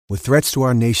With threats to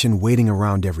our nation waiting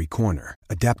around every corner,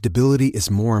 adaptability is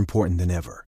more important than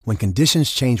ever. When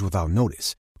conditions change without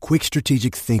notice, quick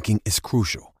strategic thinking is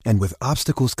crucial. And with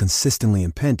obstacles consistently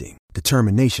impending,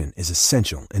 determination is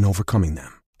essential in overcoming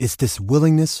them. It's this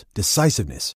willingness,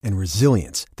 decisiveness, and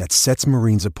resilience that sets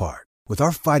Marines apart. With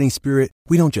our fighting spirit,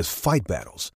 we don't just fight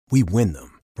battles, we win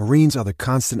them. Marines are the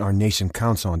constant our nation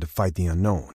counts on to fight the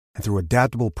unknown. And through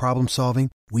adaptable problem solving,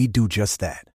 we do just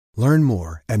that. Learn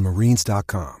more at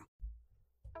marines.com.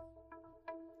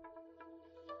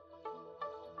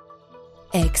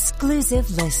 Exclusive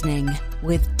listening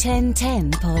with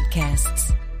 1010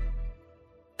 Podcasts.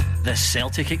 The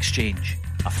Celtic Exchange,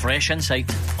 a fresh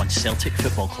insight on Celtic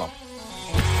Football Club.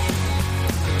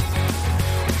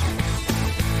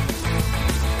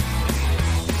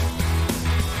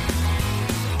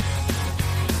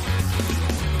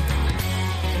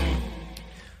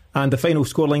 And the final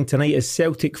scoreline tonight is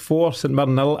Celtic 4, St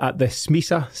Mirren 0 at the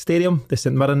Smisa Stadium, the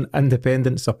St Mirren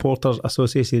Independent Supporters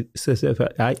Association.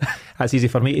 Aye, that's easy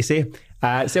for me to say.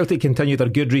 Celtic continue their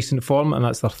good recent form, and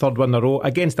that's their third win in a row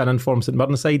against an informed St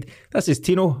Mirren side. This is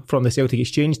Tino from the Celtic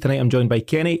Exchange. Tonight I'm joined by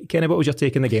Kenny. Kenny, what was your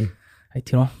take in the game? Hi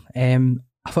Tino.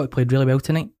 I thought we played really well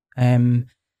tonight.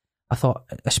 I thought,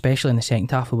 especially in the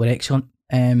second half, we were excellent.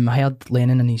 I heard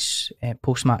Lennon in his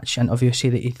post-match interview say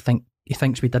that he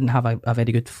thinks we didn't have a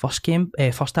very good first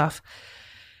half,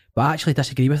 but I actually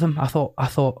disagree with him. I thought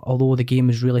although the game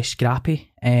was really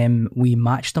scrappy, we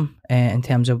matched them in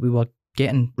terms of we were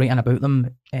getting right in about them.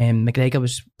 McGregor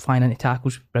was flying into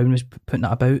tackles, Brown was putting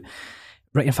it about.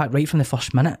 In fact, right from the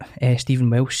first minute, Stephen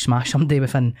Welsh smashed somebody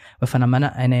within a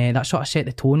minute, and that sort of set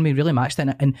the tone. We really matched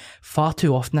it, and far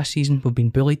too often this season we've been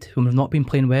bullied when we've not been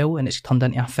playing well, and it's turned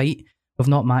into a fight. We've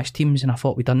not matched teams, and I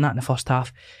thought we'd done that in the first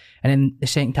half. And then the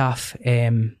second half,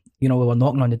 we were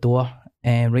knocking on the door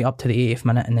right up to the 80th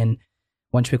minute, and then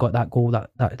once we got that goal,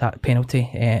 that penalty,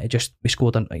 we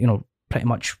scored, pretty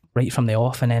much right from the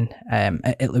off, and then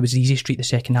it was easy street the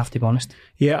second half, to be honest.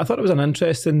 Yeah, I thought it was an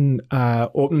interesting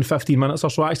opening 15 minutes or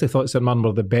so. I actually thought St Mirren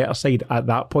were the better side at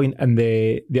that point, and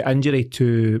the injury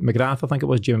to McGrath, I think it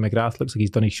was Jamie McGrath, looks like he's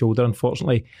done his shoulder,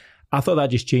 unfortunately. I thought that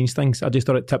just changed things. I just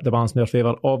thought it tipped the balance in their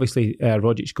favour. Obviously,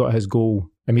 Rogic got his goal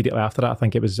immediately after that. I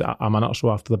think it was a minute or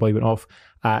so after the boy went off,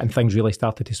 and things really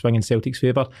started to swing in Celtic's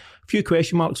favour. A few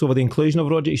question marks over the inclusion of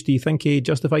Rogic. Do you think he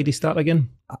justified his start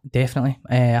again? Definitely.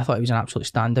 I thought he was an absolute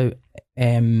standout.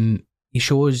 He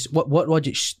shows what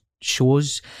Rogic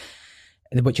shows,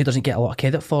 which he doesn't get a lot of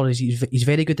credit for, is he's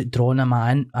very good at drawing a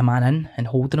man in and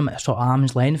holding him at a sort of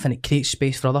arm's length, and it creates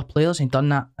space for other players. He's done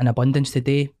that in abundance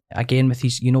today. Again, with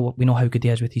his, we know how good he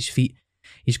is with his feet.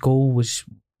 His goal was,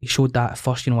 he showed that at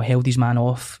first, held his man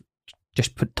off,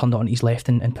 just turned it on his left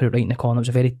and put it right in the corner. It was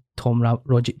a very Tom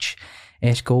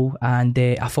Rogic-esque goal, and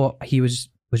I thought he was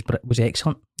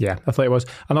excellent. Yeah, I thought he was.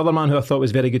 Another man who I thought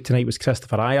was very good tonight was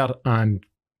Christopher Ajer, and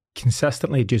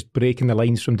consistently just breaking the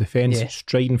lines from defence,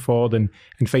 striding forward and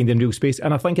finding real space.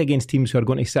 And I think against teams who are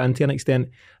going to sit to an extent,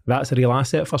 that's a real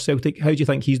asset for Celtic. How do you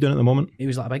think he's doing at the moment? He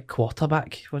was like a big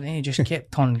quarterback, wasn't he? He just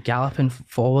kept on galloping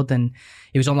forward, and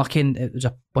he was unlucky. And it was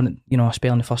a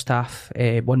spell in the first half.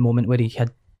 One moment where he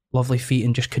had lovely feet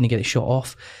and just couldn't get the shot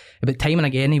off. But time and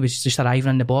again, he was just arriving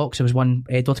in the box. There was one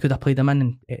Edward could have played him in,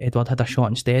 and Edward had a shot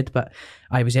instead. But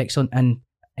I was excellent,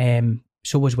 and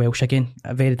so was Welsh again.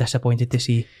 Very disappointed to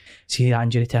see that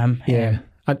injury to him. Yeah,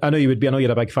 I know you would be. I know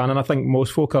you're a big fan, and I think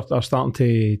most folk are starting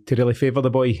to really favour the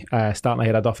boy, starting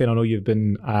ahead of Duffy. And I know you've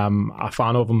been a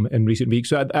fan of him in recent weeks.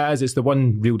 So it's the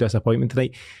one real disappointment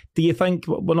tonight. Do you think,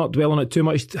 we're not dwelling on it too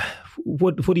much,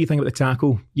 what do you think about the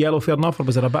tackle? Yellow, fair enough, or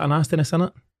was there a bit of nastiness in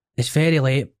it? It's very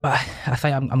late, but I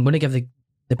think I'm going to give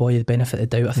the boy the benefit of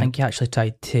the doubt. I think he actually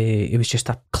tried to, it was just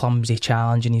a clumsy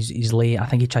challenge, and he's late. I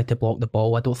think he tried to block the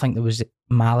ball. I don't think there was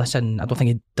malice, and I don't think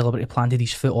he deliberately planted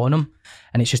his foot on him,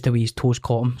 and it's just the way his toes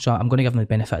caught him. So I'm going to give him the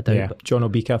benefit of doubt. Yeah, John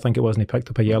Obika, I think it was, and he picked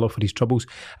up a yellow for his troubles.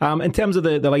 In terms of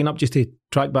the lineup, just to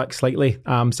track back slightly,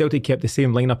 Celtic kept the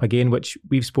same lineup again, which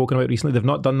we've spoken about recently. They've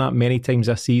not done that many times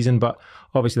this season, but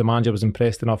obviously the manager was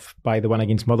impressed enough by the win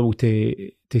against Motherwell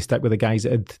to stick with the guys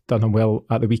that had done him well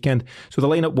at the weekend. So the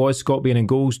lineup was Scott Bain in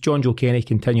goals, John Joe Kenny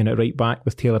continuing at right back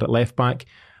with Taylor at left back,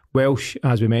 Welsh,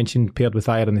 as we mentioned, paired with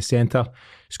Ajer in the centre.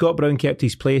 Scott Brown kept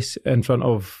his place in front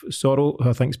of Sorrell, who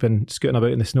I think's been scooting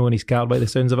about in the snow in his car by the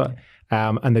sounds of it.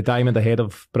 And the diamond ahead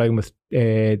of Brown with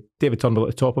David Turnbull at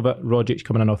the top of it, Rogic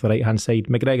coming in off the right hand side,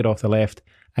 McGregor off the left,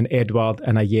 and Edward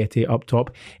and Ajeti up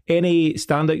top. Any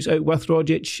standouts out with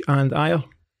Rogic and Ajer?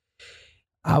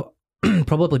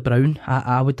 Probably Brown.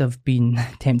 I would have been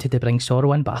tempted to bring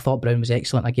Sorrell in, but I thought Brown was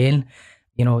excellent again.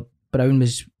 Brown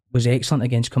was was excellent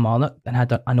against Kilmarnock and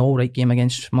had an alright game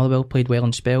against Motherwell, played well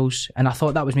in spells, and I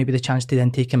thought that was maybe the chance to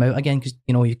then take him out again, because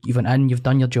you went in, you've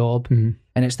done your job, and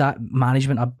it's that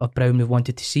management of Brown we've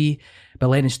wanted to see, but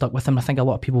Lennon stuck with him. I think a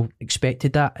lot of people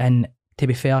expected that, and to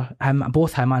be fair,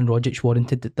 both him and Rogic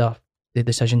warranted the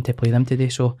decision to play them today.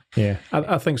 So yeah,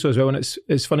 I think so as well. And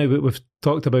it's funny, we've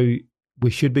talked about we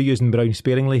should be using Brown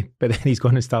sparingly, but then he's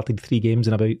gone and started 3 games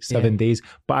in about 7 days.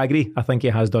 But I agree, I think he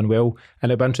has done well,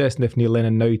 and it'd be interesting if Neil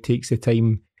Lennon now takes the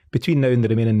time between now and the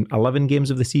remaining 11 games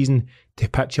of the season to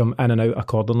pitch him in and out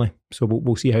accordingly. So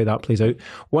we'll see how that plays out.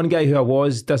 One guy who I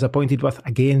was disappointed with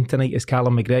again tonight is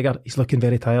Callum McGregor. He's looking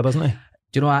very tired, isn't he?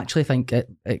 Do you know, I actually think it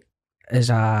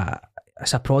is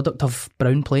it's a product of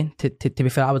Brown playing. To be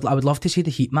fair, I would love to see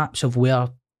the heat maps of where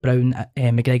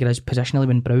McGregor is positionally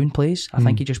when Brown plays. I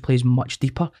think he just plays much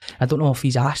deeper. I don't know if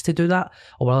he's asked to do that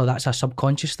or whether that's a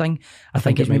subconscious thing. I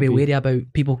think he's maybe wary about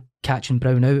people catching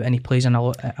Brown out, and he plays in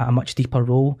a much deeper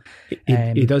role.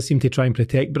 He does seem to try and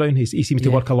protect Brown. He seems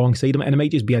to work alongside him, and it might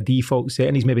just be a default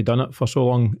setting. He's maybe done it for so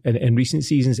long in recent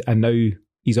seasons, and now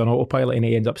he's on autopilot and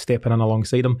he ends up stepping in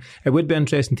alongside him. It would be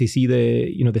interesting to see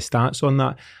the stats on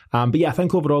that. But yeah, I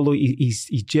think overall though, his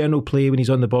general play when he's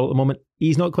on the ball at the moment,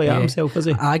 he's not quite at himself, is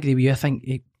he? I agree with you. I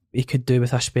think he could do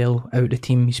with a spell out of the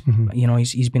team. He's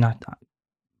been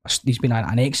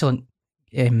an excellent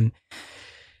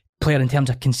player in terms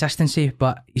of consistency,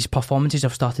 but his performances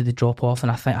have started to drop off,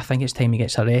 and I think it's time he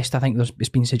gets a rest. I think it's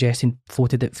been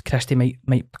floated that Christie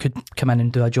could come in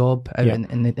and do a job out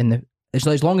in the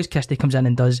as long as Christie comes in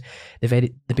and does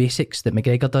the basics that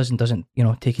McGregor does, and doesn't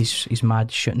take his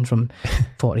mad shooting from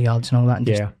 40 yards and all that.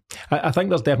 And I think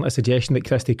there's definitely a suggestion that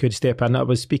Christie could step in. I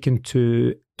was speaking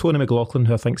to Tony McLaughlin,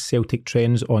 who I think Celtic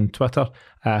trends on Twitter.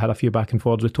 I had a few back and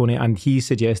forwards with Tony, and he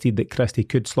suggested that Christie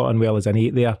could slot in well as an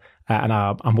 8 there, and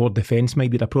a more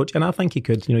defence-minded approach. And I think he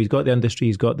could. He's got the industry,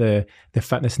 he's got the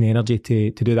fitness and the energy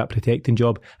to do that protecting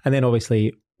job. And then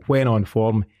obviously, when on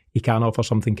form, he can offer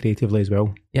something creatively as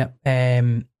well. Yeah,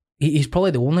 he's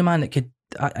probably the only man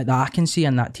that I can see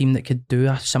in that team that could do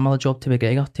a similar job to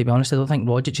McGregor. To be honest, I don't think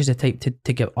Rogic is the type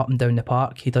to get up and down the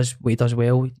park. He does what he does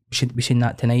well. We should be seeing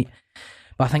that tonight.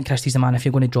 But I think Christie's the man. If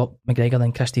you're going to drop McGregor,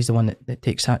 then Christie's the one that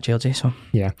takes that jersey. So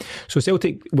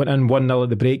Celtic went in 1-0 at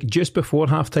the break. Just before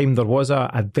half time, there was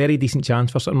a very decent chance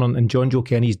for something, and John Joe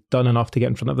Kenny's done enough to get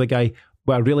in front of the guy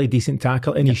with a really decent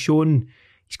tackle, and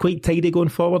he's quite tidy going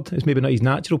forward. It's maybe not his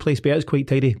natural place, but it is quite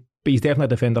tidy. But he's definitely a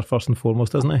defender first and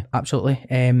foremost, isn't he? Absolutely.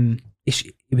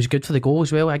 He was good for the goal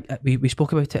as well. We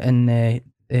spoke about it in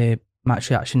the match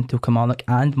reaction to Kilmarnock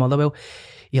and Motherwell.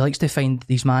 He likes to find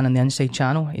these man in the inside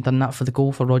channel. He done that for the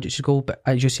goal, for Rogic's goal. But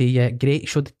as you say,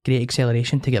 showed great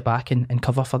acceleration to get back and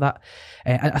cover for that.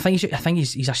 I think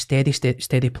he's a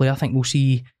steady player. I think what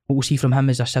we'll see from him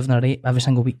is a 7 or 8 every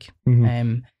single week.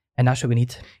 And that's what we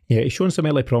need. Yeah, he's shown some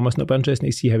early promise, and it'll be interesting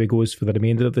to see how he goes for the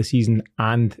remainder of the season,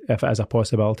 and if it is a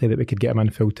possibility that we could get him in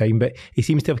full time. But he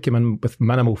seems to have come in with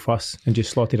minimal fuss and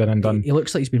just slotted in and done. He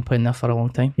looks like he's been playing there for a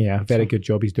long time. Yeah, very good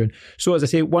job he's doing. So as I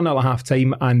say, 1-0 at half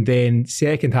time, and then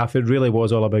second half, it really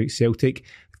was all about Celtic.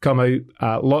 Come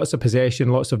out, lots of possession,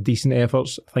 lots of decent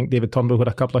efforts. I think David Turnbull had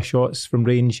a couple of shots from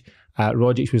range.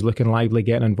 Rogic was looking lively,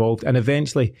 getting involved, and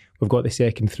eventually we've got the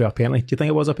second through a penalty. Do you think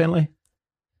it was a penalty?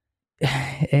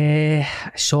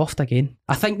 Soft again.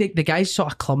 I think the guy's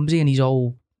sort of clumsy, and he's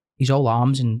all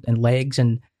arms and legs,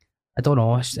 and I don't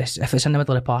know. If it's in the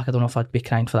middle of the park, I don't know if I'd be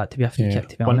crying for that to be a free kick,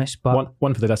 to be honest. But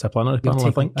one for the disciplinary panel,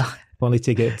 I think. We'll need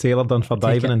to get Taylor done for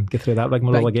diving and get through that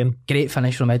rigmarole again. Great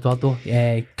finish from Edward though,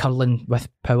 curling with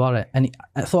power, and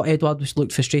I thought Edward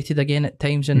looked frustrated again at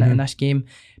times in this game.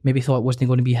 Maybe thought it wasn't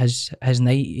going to be his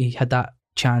night. He had that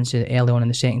chance early on in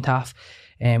the second half.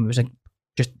 It was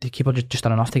the keeper just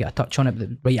done enough to get a touch on it, but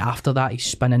right after that he's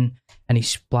spinning and he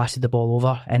blasted the ball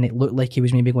over, and it looked like he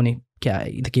was maybe going to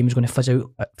the game was going to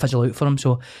fizzle out for him.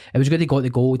 So it was good he got the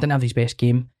goal. He didn't have his best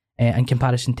game in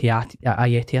comparison to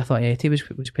Ayeti. I thought Ayeti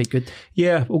was quite good.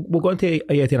 Yeah, we'll go into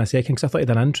Ayeti in a second, because I thought he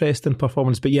had an interesting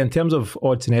performance. But yeah, in terms of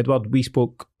odds and Edward, we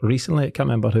spoke recently, I can't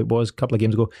remember who it was, a couple of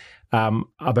games ago,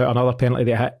 about another penalty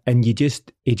they hit, and he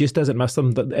just doesn't miss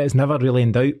them. It's never really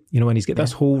in doubt, when he's got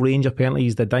this whole range of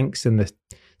penalties, the dinks and the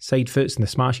side foots and the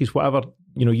smashes, whatever,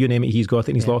 you name it, he's got it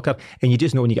in his locker, and you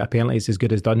just know when you get a penalty, it's as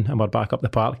good as done, and we're back up the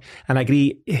park. And I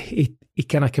agree, he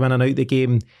kind of came in and out the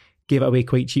game, gave it away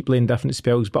quite cheaply in different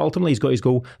spells, but ultimately he's got his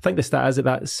goal. I think the stat is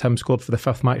that's him scored for the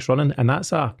 5th match running, and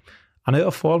that's an out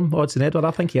of form odds in Edward.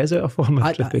 I think he is out of form.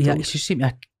 It's just seemed to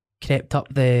have crept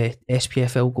up the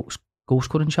SPFL goal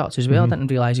scoring charts as well. I didn't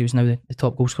realise he was now the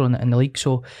top goal scorer in the league.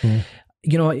 So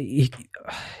you know, I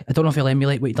don't know if he'll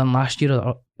emulate what he done last year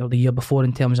or the year before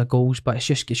in terms of goals, but it's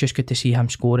just good to see him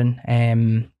scoring.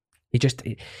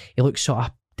 He looks sort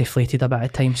of deflated a bit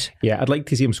at times. Yeah, I'd like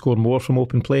to see him score more from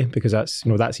open play because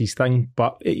that's his thing.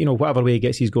 But whatever way he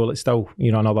gets his goal, it's still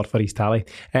another for his tally.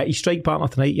 His strike partner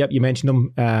tonight, yep, you mentioned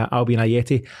him, Albion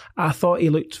Ayeti. I thought he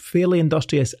looked fairly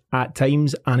industrious at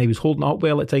times, and he was holding up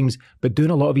well at times, but doing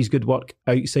a lot of his good work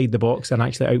outside the box and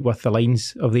actually out with the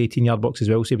lines of the 18-yard box as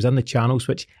well. So he was in the channels,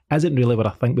 which isn't really where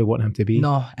I think we want him to be.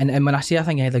 No, and when I say I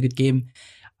think he had a good game,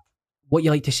 what you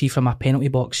like to see from a penalty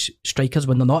box strikers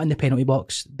when they're not in the penalty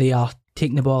box, they are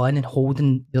taking the ball in and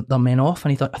holding their men off,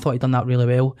 and I thought he'd done that really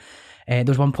well. There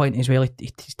was one point as well,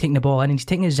 he's taking the ball in and he's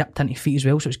taking his zipped into feet as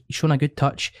well, so he's showing a good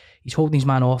touch. He's holding his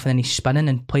man off and then he's spinning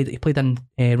and he played in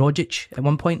Rogic at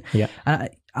one point. Yeah. And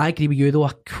I agree with you though,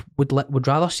 I would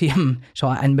rather see him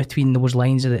sort of in between those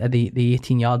lines of the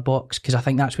 18-yard box, because I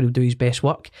think that's where he'll do his best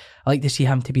work. I like to see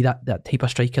him to be that type of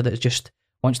striker that's just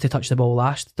wants to touch the ball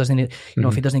last. Doesn't it?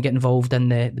 If he doesn't get involved in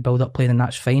the build-up play, then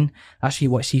that's fine. That's what you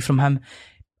want to see from him.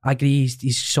 I agree,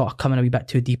 he's sort of coming a wee bit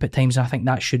too deep at times, and I think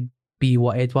that should be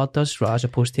what Edward does as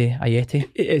opposed to Ayeti.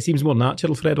 It seems more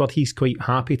natural for Edward. He's quite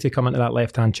happy to come into that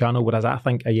left-hand channel, whereas I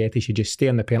think Ayeti should just stay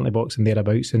in the penalty box and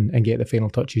thereabouts and get the final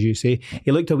touch, as you say.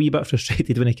 He looked a wee bit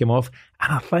frustrated when he came off,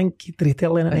 and I think, did he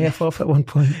tell Lennon F off at one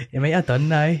point? He might have done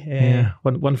now. Yeah,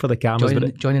 one for the cameras.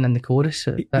 Joining in the chorus.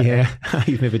 Yeah,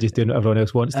 he's maybe just doing what everyone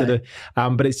else wants to do.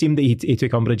 But it seemed that he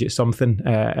took umbrage at something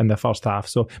in the first half,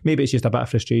 so maybe it's just a bit of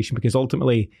frustration, because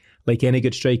ultimately, like any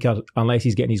good striker, unless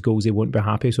he's getting his goals, he won't be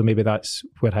happy. So maybe that's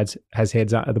where his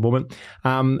head's at the moment.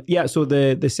 So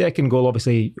the second goal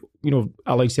obviously,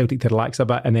 allowed Celtic to relax a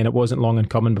bit, and then it wasn't long in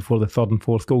coming before the third and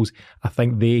fourth goals. I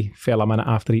think they fell a minute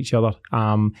after each other.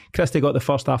 Christie got the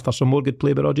first after some more good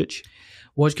play by Rogic.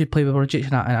 Was good play by Rogic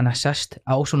and an assist.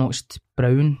 I also noticed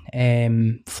Brown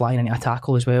flying into a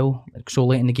tackle as well. So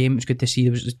late in the game, it was good to see.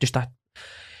 There was just that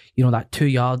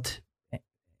 2-yard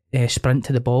sprint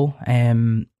to the ball.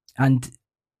 And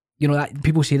that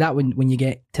people say that when you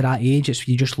get to that age,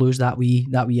 you just lose that wee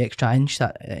extra inch.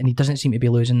 And he doesn't seem to be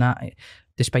losing that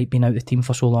despite being out of the team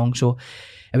for so long. So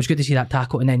it was good to see that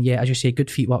tackle. And then, as you say,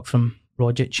 good feet work from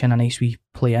Rogic and a nice wee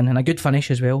play in and a good finish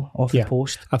as well off the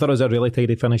post. I thought it was a really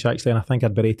tidy finish actually, and I think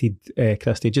I'd berated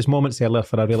Christie just moments earlier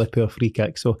for a really poor free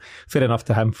kick. So fair enough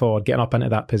to him for getting up into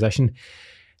that position.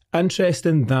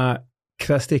 Interesting that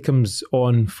Christie comes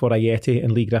on for Ayeti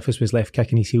and Lee Griffiths was left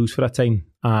kicking his heels for a time.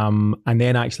 And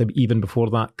then actually even before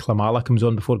that, Klimala comes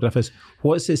on before Griffiths.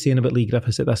 What's it saying about Lee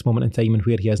Griffiths at this moment in time and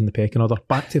where he is in the pecking order?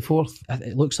 Back to fourth?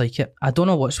 It looks like it. I don't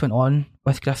know what's went on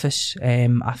with Griffiths.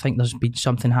 I think there's been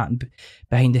something happened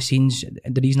behind the scenes.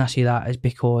 The reason I say that is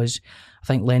because I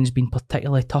think Len's been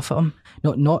particularly tough at him.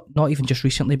 Not even just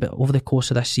recently, but over the course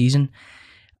of this season.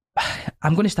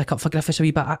 I'm going to stick up for Griffiths a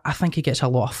wee bit. I think he gets a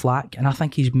lot of flack, and I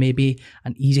think he's maybe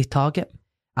an easy target.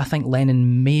 I think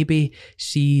Lennon maybe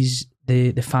sees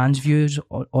the fans' views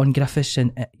on Griffiths,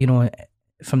 and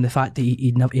from the fact that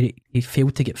he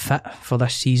failed to get fit for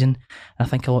this season. And I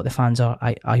think a lot of the fans are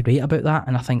irate about that,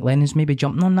 and I think Lennon's maybe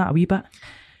jumping on that a wee bit.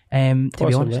 To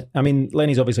be honest, I mean,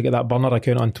 Lenny's obviously got that burner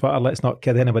account on Twitter. Let's not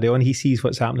kid anybody on. He sees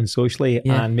what's happening socially,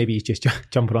 and maybe he's just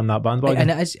jumping on that bandwagon.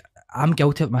 And it is. I'm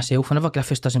guilty of it myself. Whenever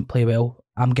Griffiths doesn't play well,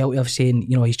 I'm guilty of saying,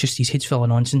 his head's full of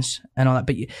nonsense and all that.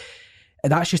 But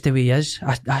that's just the way he is.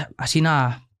 I seen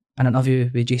an interview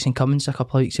with Jason Cummins a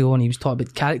couple of weeks ago, and he was talking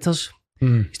about characters.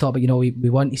 He's talking about, we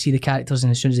want to see the characters,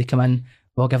 and as soon as they come in,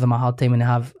 we'll give them a hard time when they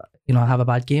have a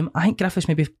bad game. I think Griffiths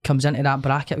maybe comes into that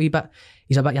bracket a wee bit.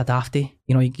 He's a bit of a dafty,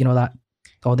 that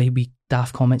all the wee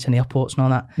daft comments in airports and all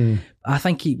that. I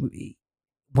think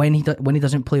when he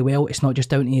doesn't play well, it's not just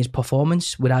down to his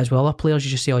performance. Whereas with other players,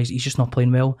 you just say, he's just not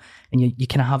playing well, and you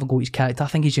kind of have a go at his character. I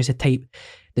think he's just a type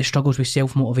that struggles with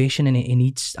self-motivation, and he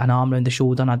needs an arm around the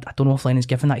shoulder. And I don't know if Lennon's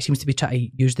given that. He seems to be trying to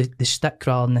use the stick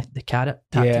rather than the carrot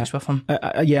tactics with him.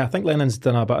 I think Lennon's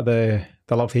done a bit of the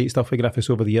love-hate stuff with Griffiths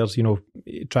over the years.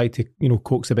 Tried to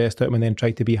coax the best out of him and then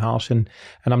tried to be harsh. And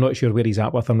I'm not sure where he's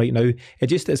at with him right now.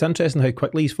 It's interesting how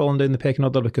quickly he's fallen down the pecking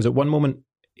order, because at one moment,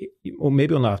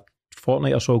 maybe on a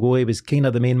fortnight or so ago, he was kind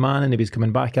of the main man and he was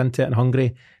coming back into it and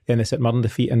hungry. Then they sit Mirren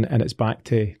defeat and it's back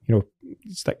to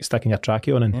sticking your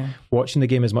trachea on and watching the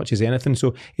game as much as anything.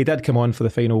 So he did come on for the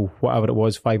final, whatever it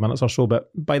was, 5 minutes or so,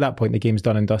 but by that point the game's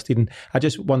done and dusted, and I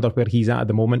just wonder where he's at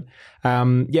the moment.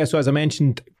 So as I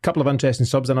mentioned, a couple of interesting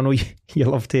subs, and I know you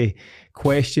love to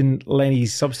question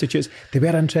Lenny's substitutes. They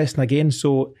were interesting again.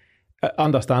 So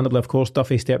understandably, of course,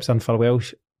 Duffy steps in for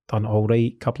Welsh. done all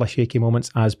right, couple of shaky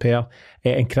moments as per,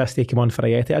 and Christie came on for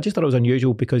Ayeti. I just thought it was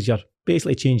unusual because you're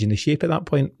basically changing the shape at that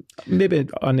point, maybe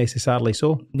unnecessarily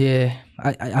so. Yeah,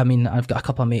 I mean, I've got a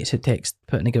couple of mates who text,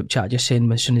 put in the group chat just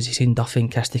saying as soon as he seen Duffy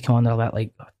and Christie come on, they're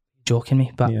like joking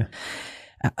me, but yeah.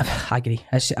 I agree.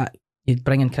 You'd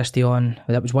bring in Christie on,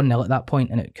 that was 1-0 at that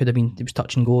point, and it was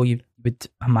touch and go. You would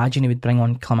imagine he would bring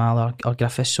on Klamal or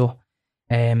Griffiths, so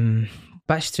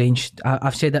but it's strange.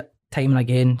 I've said it time and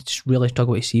again, just really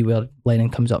struggle to see where Lennon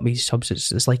comes up with his subs.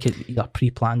 It's like either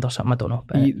pre-planned or something, I don't know.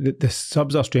 But the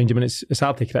subs are strange. I mean, it's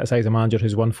hard to criticise a manager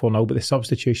who's won 4-0, but the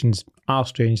substitutions are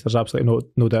strange. There's absolutely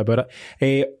no doubt about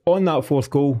it. On that fourth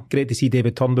goal, great to see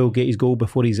David Turnbull get his goal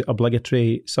before his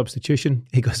obligatory substitution.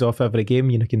 He goes off every game,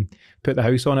 you can put the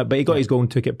house on it, but he got his goal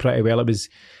and took it pretty well. It was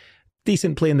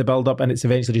decent play in the build-up, and it's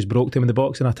eventually just broke him in the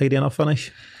box in a tidy enough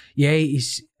finish. Yeah,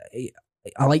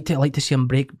 I like to see him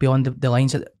break beyond the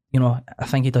lines. I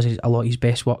think he does a lot of his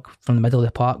best work from the middle of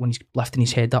the park when he's lifting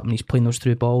his head up and he's playing those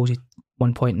through balls.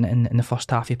 One point in the first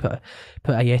half, he put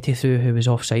Ayeti through who was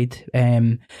offside.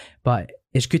 But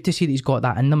it's good to see that he's got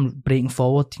that in him, breaking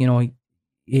forward.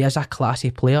 He is a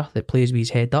classy player that plays with his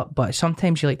head up, but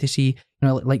sometimes you like to see,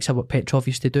 like what Petrov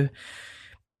used to do,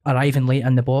 arriving late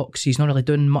in the box. He's not really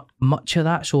doing much of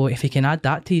that, so if he can add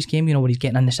that to his game, where he's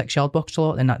getting in the 6-yard box a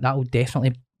lot, then that will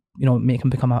definitely make him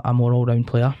become a more all-round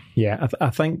player. Yeah, I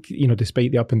think,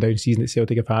 despite the up and down season that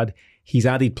Celtic have had, he's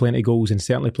added plenty of goals and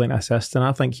certainly plenty of assists, and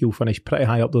I think he'll finish pretty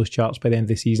high up those charts by the end of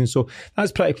the season, so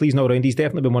that's pretty pleasing all round. He's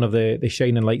definitely been one of the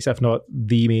shining lights, if not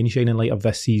the main shining light of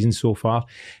this season so far.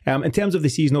 In terms of the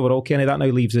season overall, Kenny, that now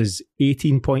leaves us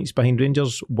 18 points behind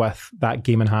Rangers with that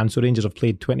game in hand, so Rangers have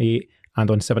played 28 and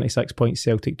on 76 points,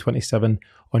 Celtic 27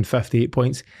 on 58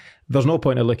 points. There's no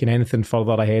point in looking anything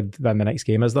further ahead than the next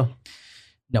game, is there?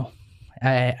 No.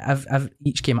 I've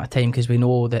each game at a time, because we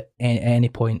know that at any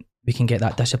point we can get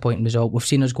that disappointing result. We've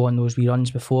seen us go on those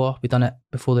reruns before. We've done it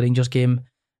before the Rangers game.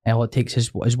 All it takes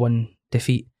is one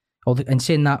defeat. And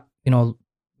saying that,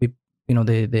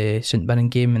 the St Mirren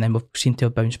game, and then we've seemed to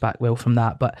have bounced back well from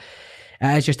that. But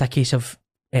it is just a case of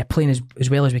playing as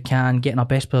well as we can, getting our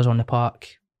best players on the park.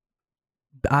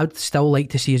 I'd still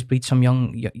like to see us breed some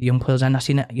young players in. I've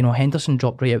seen it. Henderson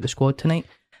dropped right out of the squad tonight.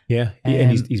 Yeah,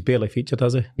 and he's barely featured,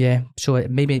 has he? Yeah, so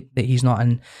maybe that he's not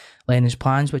in Lennon's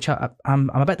plans, which I'm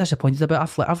a bit disappointed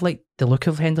about. I've liked the look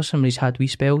of Henderson when he's had wee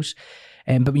spells,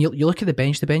 but when you look at the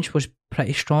bench was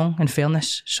pretty strong, in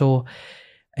fairness. So,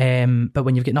 but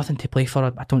when you've got nothing to play for,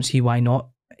 I don't see why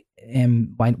not.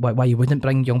 Why you wouldn't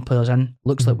bring young players in?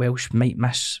 Looks like Welsh might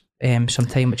miss some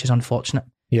time, which is unfortunate.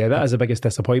 Yeah, that is the biggest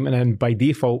disappointment, and by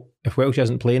default, if Welsh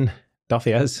isn't playing,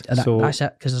 Duffy is. So that's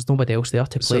it, because there's nobody else there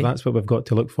to play. So that's what we've got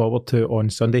to look forward to on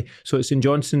Sunday. So it's St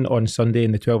Johnstone on Sunday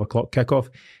in the 12 o'clock kickoff.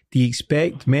 Do you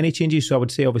expect many changes? So I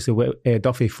would say obviously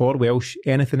Duffy for Welsh.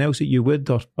 Anything else that you would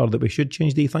or that we should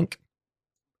change, do you think?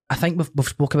 I think we've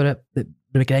spoken about it, that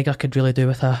McGregor could really do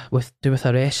with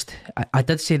a rest. I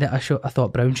did say that I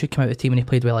thought Brown should come out of the team and he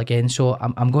played well again, so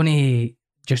I'm going to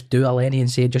just do a Lenny and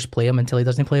say just play him until he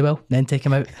doesn't play well, then take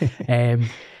him out.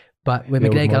 But with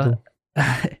McGregor,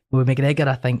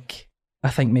 I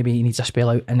think maybe he needs a spell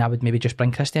out, and I would maybe just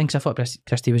bring Christie in, because I thought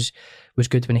Christie was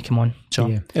good when he came on. So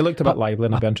yeah, it looked a bit lively,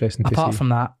 and it'd be interesting to see. Apart from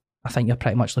that, I think you're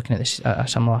pretty much looking at this a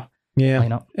similar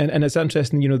lineup. And it's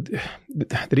interesting,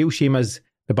 the real shame is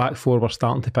the back four were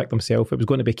starting to pick themselves. It was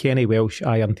going to be Kenny, Welsh,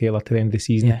 Iron, Taylor to the end of the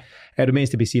season. Yeah. It remains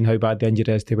to be seen how bad the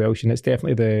injury is to Welsh, and it's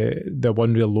definitely the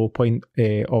one real low point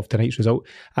of tonight's result.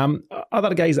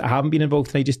 Other guys that haven't been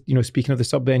involved tonight, just speaking of the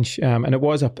sub bench, and it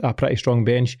was a pretty strong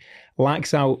bench.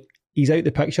 Laxalt, he's out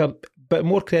the picture, but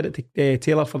more credit to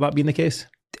Taylor for that being the case.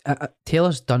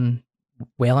 Taylor's done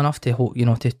well enough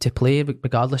to play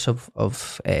regardless of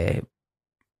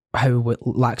how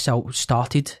Laxalt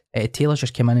started. Taylor's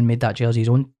just came in and made that jersey his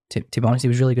own. To be honest, he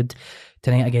was really good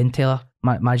tonight again. Taylor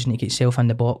managing to get himself in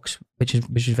the box, which is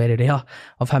very rare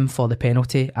of him, for the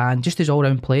penalty, and just his all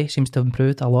round play seems to have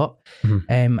improved a lot.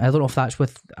 Mm-hmm. I don't know if that's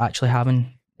with actually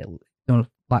having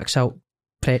Laxalt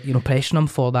pressing him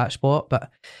for that spot,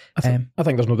 but I think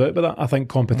there's no doubt about that. I think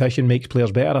competition makes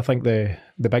players better. I think the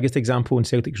biggest example in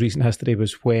Celtic's recent history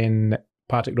was when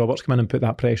Patrick Roberts came in and put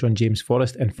that pressure on James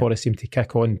Forrest, and Forrest seemed to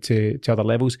kick on to other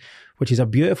levels, which is a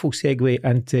beautiful segue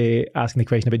into asking the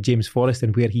question about James Forrest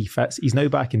and where he fits. He's now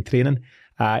back in training.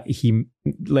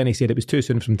 Lenny said it was too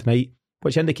soon from tonight,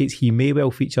 which indicates he may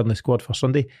well feature in the squad for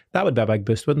Sunday. That would be a big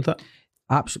boost, wouldn't it?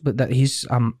 Absolutely. That he's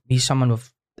someone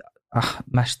we've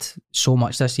missed so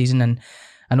much this season, and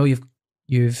I know you've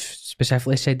you've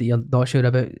specifically said that you're not sure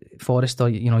about Forrest, or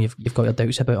you've got your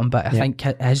doubts about him, but I think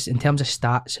his, in terms of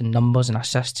stats and numbers and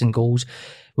assists and goals,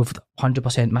 we've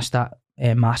 100% missed that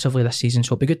massively this season.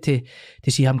 So it'd be good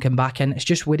to see him come back in. It's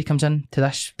just where he comes in to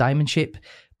this diamond shape,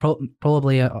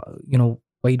 probably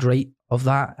wide right of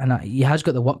that, and he has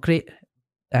got the work rate.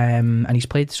 And he's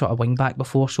played sort of wing back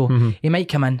before, so he might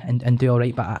come in and do all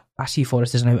right, but I see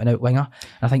Forrest as an out and out winger.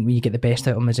 I think where you get the best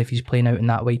out of him is if he's playing out in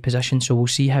that wide position, so we'll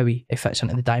see how he fits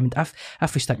into the diamond if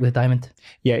we stick with the diamond.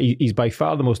 Yeah, he's by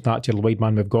far the most natural wide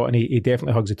man we've got, and he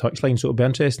definitely hugs the touchline, so it'll be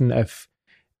interesting if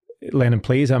Lennon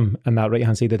plays him in that right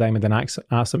hand side of the diamond and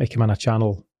asks him to come in a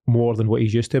channel more than what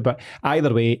he's used to. But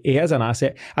either way, he is an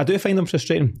asset. I do find him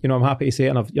frustrating, I'm happy to say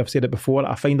it, and I've said it before.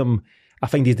 I find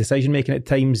his decision making at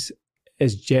times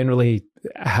is generally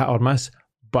hit or miss,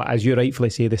 but as you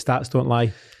rightfully say, the stats don't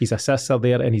lie. His assists are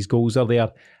there and his goals are there,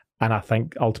 and I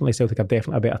think ultimately Celtic are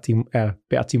definitely a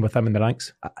better team with him in the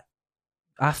ranks.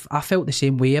 I felt the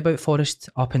same way about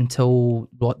Forrest up until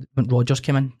when Rodgers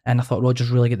came in, and I thought Rodgers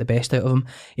really got the best out of him.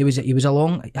 He was I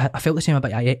felt the same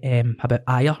about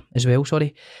Ayer as well.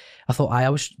 Sorry, I thought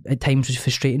Ayer was at times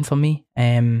frustrating for me.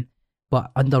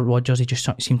 But under Rodgers, he just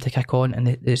seemed to kick on, and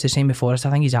it's the same with Forrest. I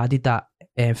think he's added that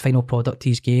final product to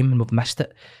his game, and we've missed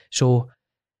it. So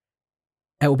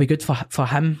it will be good for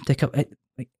him to come.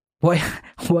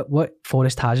 What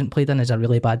Forrest hasn't played in is a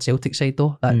really bad Celtic side,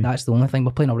 though. That's the only thing.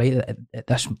 We're playing all right at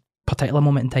this particular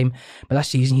moment in time, but this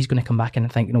season he's going to come back in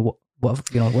and think, what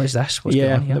is this? What's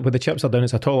going on here? With the chips are down,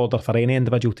 it's a tall order for any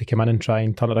individual to come in and try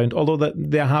and turn it around. Although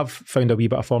they have found a wee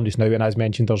bit of form just now, and as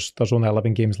mentioned, there's only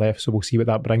 11 games left, so we'll see what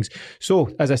that brings.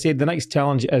 So, as I said, the next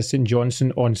challenge is St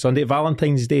Johnstone on Sunday.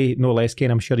 Valentine's Day, no less,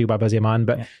 Kane. I'm sure you'll be a busy man,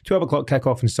 but 12 o'clock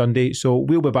kick-off on Sunday, so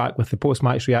we'll be back with the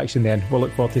post-match reaction then. We'll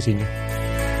look forward to seeing you.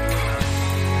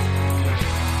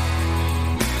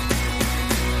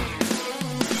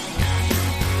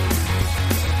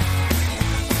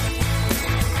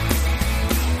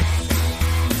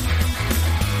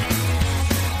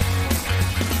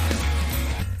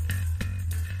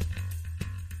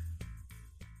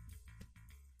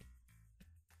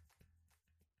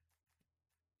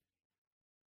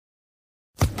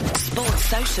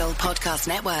 Social Podcast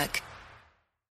Network.